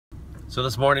So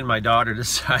this morning my daughter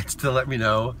decides to let me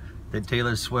know that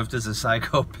Taylor Swift is a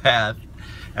psychopath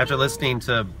after listening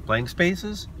to Blank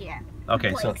Spaces? Yeah.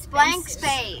 Okay, so Blank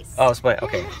Space. oh, it's blank.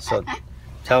 Okay, so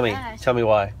tell me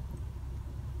why.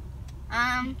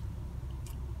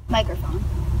 Microphone.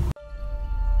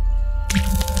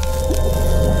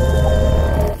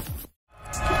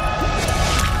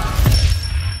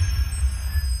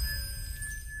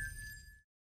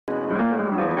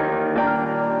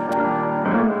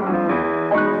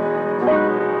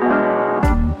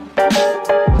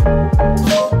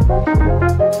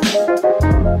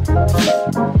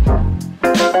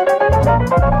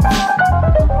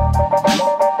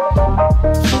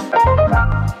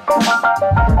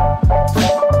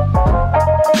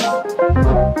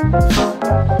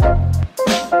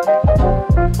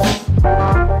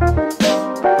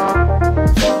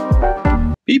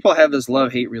 People have this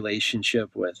love-hate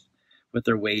relationship with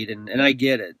their weight, and I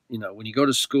get it. You know, when you go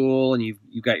to school and you've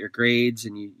got your grades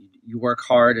and you work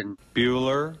hard and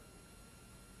Bueller.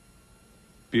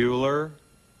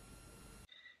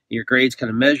 your grades kind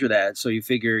of measure that. So you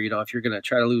figure, you know, if you're going to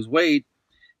try to lose weight,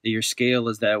 that your scale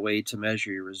is that way to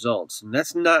measure your results. And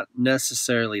that's not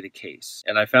necessarily the case.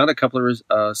 And I found a couple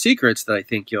of secrets that I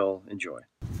think you'll enjoy.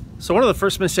 So one of the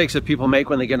first mistakes that people make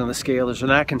when they get on the scale is they're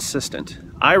not consistent.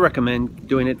 I recommend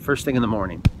doing it first thing in the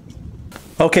morning.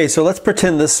 Okay, so let's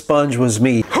pretend this sponge was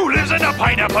me. Who lives in a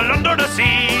pineapple under the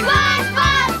sea?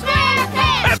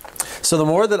 So the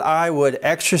more that I would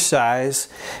exercise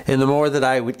and the more that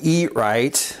I would eat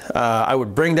right, I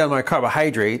would bring down my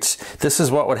carbohydrates. This is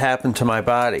what would happen to my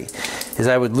body, is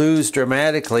I would lose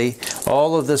dramatically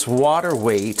all of this water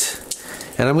weight.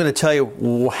 And I'm going to tell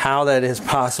you how that is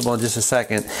possible in just a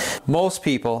second. Most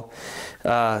people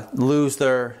lose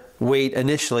their weight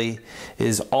initially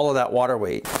is all of that water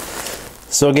weight.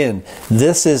 So again,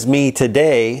 this is me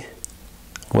today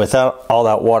without all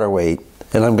that water weight.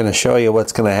 And I'm going to show you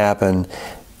what's going to happen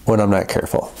when I'm not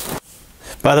careful.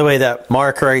 By the way, that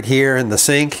mark right here in the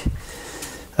sink,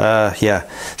 yeah,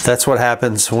 that's what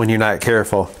happens when you're not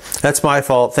careful. That's my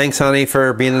fault. Thanks, honey,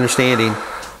 for being understanding.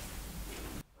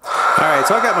 All right,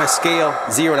 so I got my scale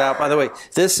zeroed out. By the way,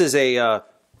 this is a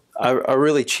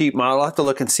really cheap model. I'll have to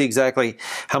look and see exactly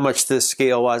how much this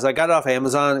scale was. I got it off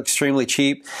Amazon, extremely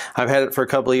cheap. I've had it for a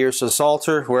couple of years. So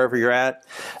Salter, wherever you're at,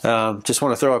 just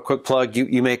want to throw a quick plug.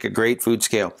 You make a great food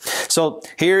scale. So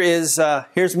here's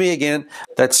me again.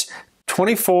 That's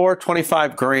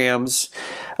 25 grams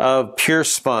of pure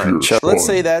sponge. Let's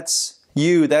say that's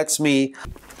you, that's me.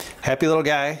 Happy little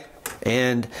guy.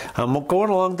 And I'm going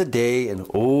along the day, and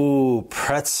oh,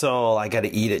 pretzel! I got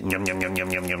to eat it. Yum yum yum yum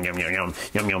yum yum yum yum yum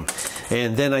yum yum.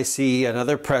 And then I see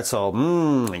another pretzel.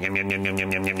 Yum yum yum yum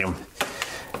yum yum yum yum.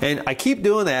 And I keep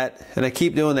doing that, and I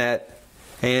keep doing that,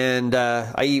 and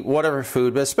I eat whatever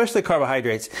food, but especially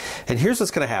carbohydrates. And here's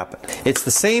what's going to happen. It's the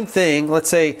same thing. Let's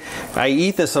say I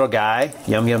eat this little guy.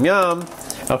 Yum yum yum.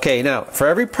 Okay, now for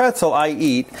every pretzel I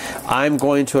eat, I'm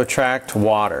going to attract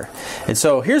water. And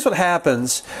so here's what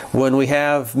happens when we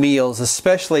have meals,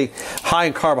 especially high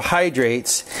in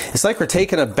carbohydrates. It's like we're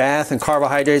taking a bath in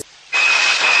carbohydrates.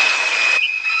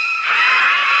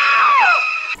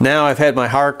 Now I've had my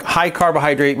high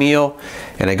carbohydrate meal,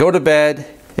 and I go to bed,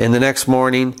 and the next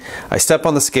morning I step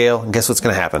on the scale, and guess what's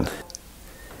going to happen?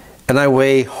 And I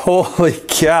weigh, holy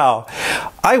cow,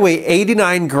 I weigh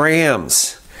 89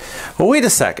 grams. Well, wait a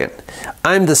second.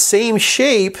 I'm the same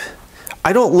shape.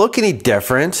 I don't look any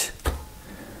different.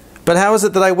 But how is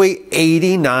it that I weigh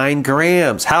 89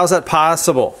 grams? How is that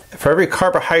possible? For every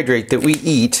carbohydrate that we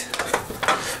eat,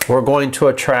 we're going to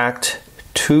attract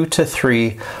 2 to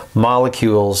 3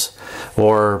 molecules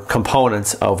or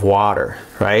components of water,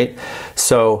 right?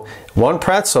 So one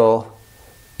pretzel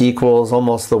equals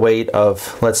almost the weight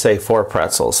of, let's say, 4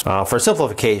 pretzels, for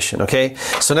simplification, okay?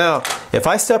 So now, if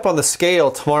I step on the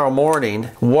scale tomorrow morning,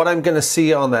 what I'm going to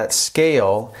see on that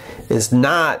scale is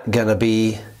not going to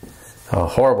be a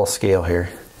horrible scale here.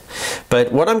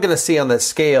 But what I'm going to see on that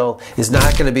scale is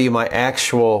not going to be my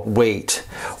actual weight.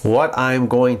 What I'm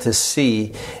going to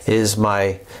see is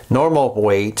my normal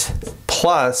weight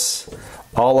plus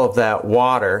all of that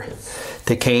water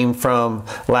that came from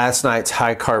last night's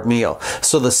high carb meal.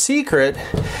 So the secret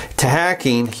to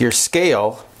hacking your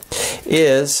scale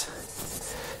is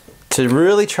to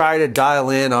really try to dial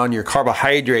in on your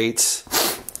carbohydrates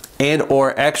and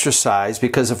or exercise,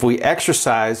 because if we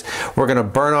exercise, we're going to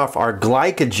burn off our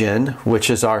glycogen, which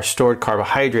is our stored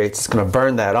carbohydrates. It's going to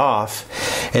burn that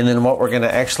off, and then what we're going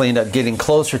to actually end up getting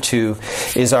closer to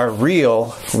is our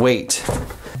real weight.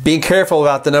 Being careful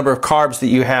about the number of carbs that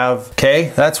you have.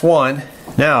 Okay, that's one.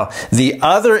 Now, the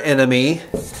other enemy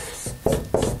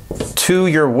to to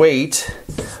your weight,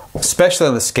 especially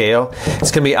on the scale,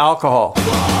 it's going to be alcohol.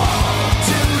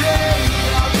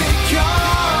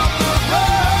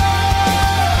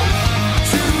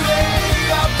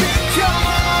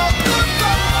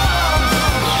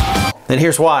 And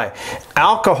here's why.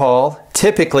 Alcohol,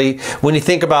 typically, when you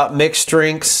think about mixed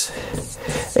drinks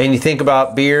and you think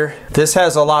about beer, this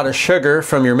has a lot of sugar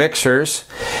from your mixers,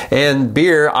 and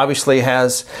beer obviously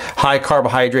has high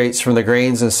carbohydrates from the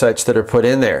grains and such that are put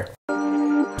in there.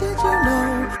 Did you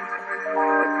know?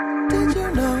 Did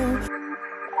you know?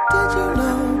 Did you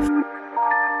know?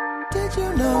 Did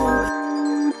you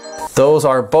know? Those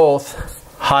are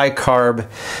both high carb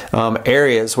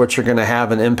areas which are going to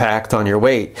have an impact on your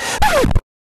weight.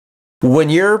 When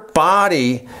your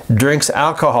body drinks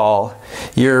alcohol,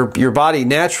 your body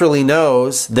naturally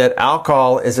knows that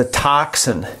alcohol is a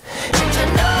toxin.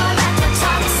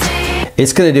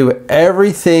 It's going to do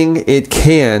everything it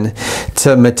can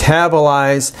to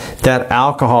metabolize that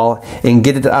alcohol and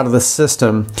get it out of the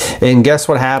system. And guess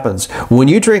what happens? When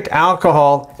you drink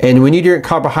alcohol and when you drink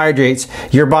carbohydrates,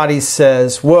 your body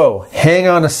says, whoa, hang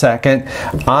on a second.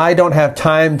 I don't have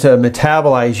time to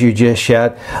metabolize you just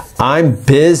yet. I'm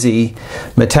busy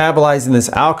metabolizing this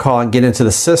alcohol and get into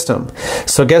the system.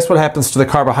 So guess what happens to the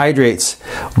carbohydrates?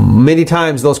 Many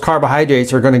times those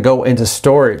carbohydrates are going to go into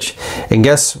storage. And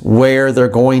guess where they're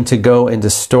going to go into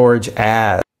storage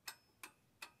as?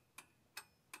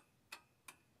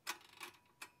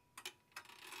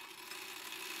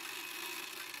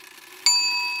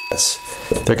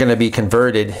 They're going to be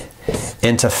converted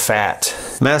into fat.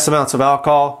 Mass amounts of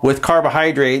alcohol with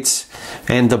carbohydrates,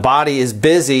 and the body is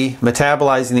busy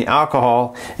metabolizing the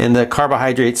alcohol, and the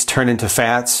carbohydrates turn into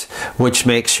fats, which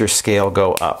makes your scale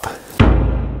go up.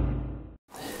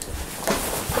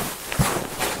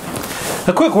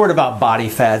 A quick word about body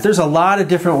fat. There's a lot of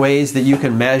different ways that you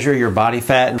can measure your body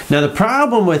fat. Now, the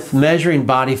problem with measuring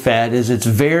body fat is it's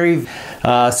very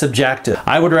subjective.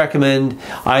 I would recommend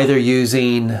either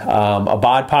using a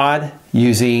bod pod,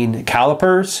 using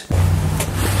calipers.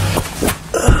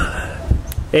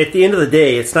 At the end of the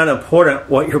day, it's not important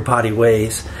what your body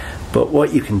weighs, but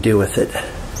what you can do with it.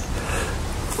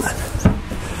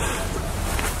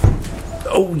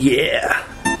 Oh yeah.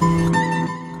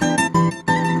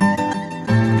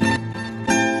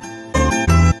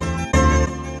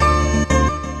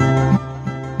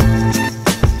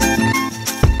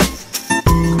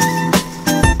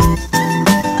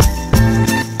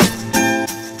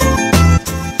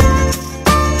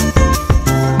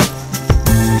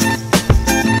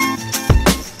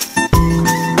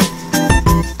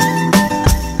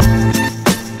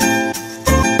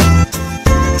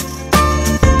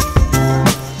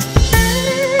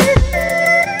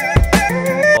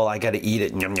 I gotta eat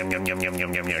it. Yum, yum, yum, yum, yum,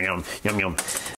 yum, yum, yum, yum, yum, yum.